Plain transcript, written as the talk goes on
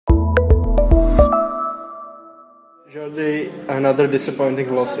Jordi, another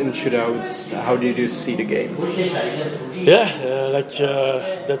disappointing loss in shootouts. How did you see the game? Yeah,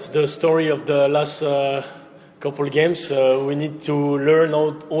 that's the story of the last couple games. We need to learn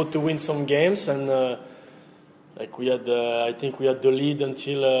how to win some games, and I think we had the lead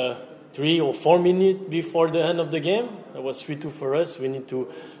until 3 or 4 minutes before the end of the game. That was 3-2 for us. We need to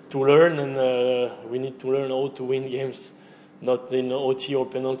learn, and we need to learn how to win games, not in OT or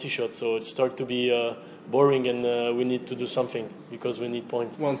penalty shot. So it starts to be boring, and we need to do something because we need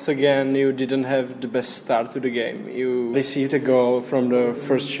points. Once again, you didn't have the best start to the game. You received a goal from the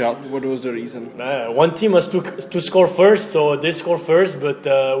first shot. What was the reason? One team has to score first, so they scored first, but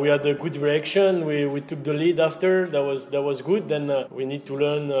we had a good reaction. We took the lead after. That was good. Then we need to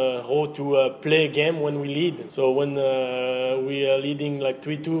learn how to play a game when we lead. So when we are leading like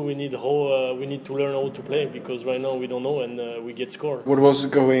 3-2, we need to learn how to play, because right now we don't know, and we get scored. What was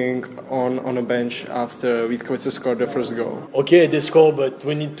going on a bench after Vítkovice scored the first goal? Okay, they score, but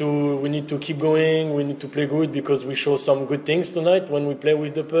we need to keep going. We need to play good, because we show some good things tonight. When we play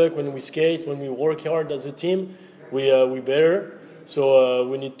with the puck, when we skate, when we work hard as a team, we better. So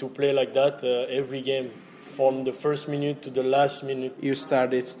we need to play like that every game, from the first minute to the last minute. You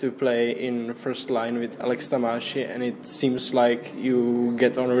started to play in the first line with Alex Tamáši, and it seems like you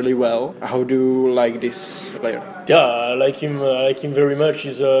get on really well. How do you like this player? Yeah, I like him very much.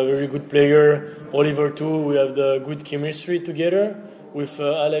 He's a very good player. Oliver too. We have the good chemistry together with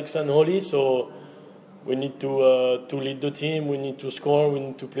Alex and Oli. So we need to lead the team. We need to score. We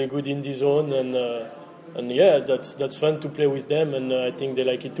need to play good in the zone, and yeah, that's fun to play with them, and I think they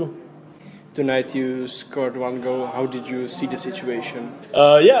like it too. Tonight you scored one goal. How did you see the situation?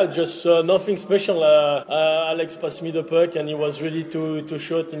 Just nothing special. Alex passed me the puck, and he was ready to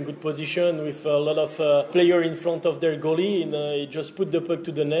shoot in good position with a lot of players in front of their goalie, and he just put the puck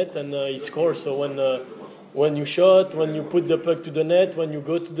to the net, and he scored. So when you shot, when you put the puck to the net, when you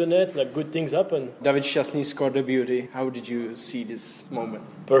go to the net, like, good things happen. David Šťastný scored a beauty. How did you see this moment?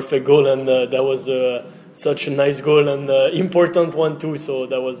 Perfect goal, and that was such a nice goal, and important one too, so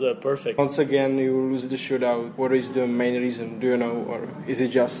that was perfect. Once again, you lose the shootout. What is the main reason? Do you know, or is it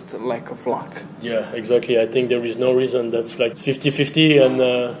just lack of luck? Yeah, exactly. I think there is no reason. That's like 50-50,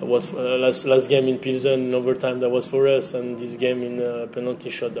 and was last game in Pilsen in overtime, that was for us, and this game in penalty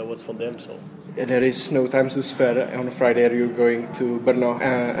shot, that was for them. So there is no time to spare. On Friday you're going to Brno,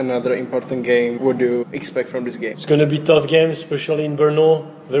 another important game. What do you expect from this game? It's going to be a tough game, especially in Brno,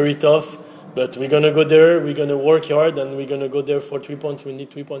 very tough. But we're going to go there, we're going to work hard, and we're going to go there for 3 points. We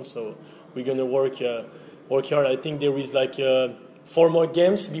need 3 points, so we're going to work hard. I think there is like 4 more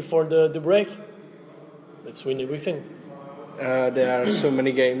games before the break. Let's win everything. There are so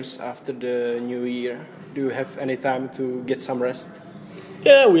many games after the new year. Do you have any time to get some rest?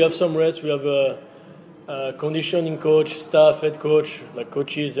 Yeah, we have some rest. We have a conditioning coach, staff, head coach, like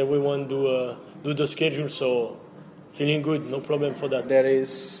coaches, everyone do the schedule, so feeling good, no problem for that. There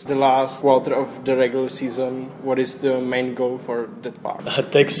is the last quarter of the regular season. What is the main goal for that part?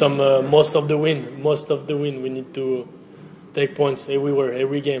 Take some most of the win. We need to take points everywhere,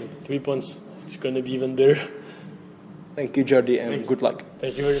 every game. 3 points. It's going to be even better. Thank you, Jordi, and good luck.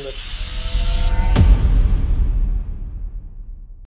 Thank you very much.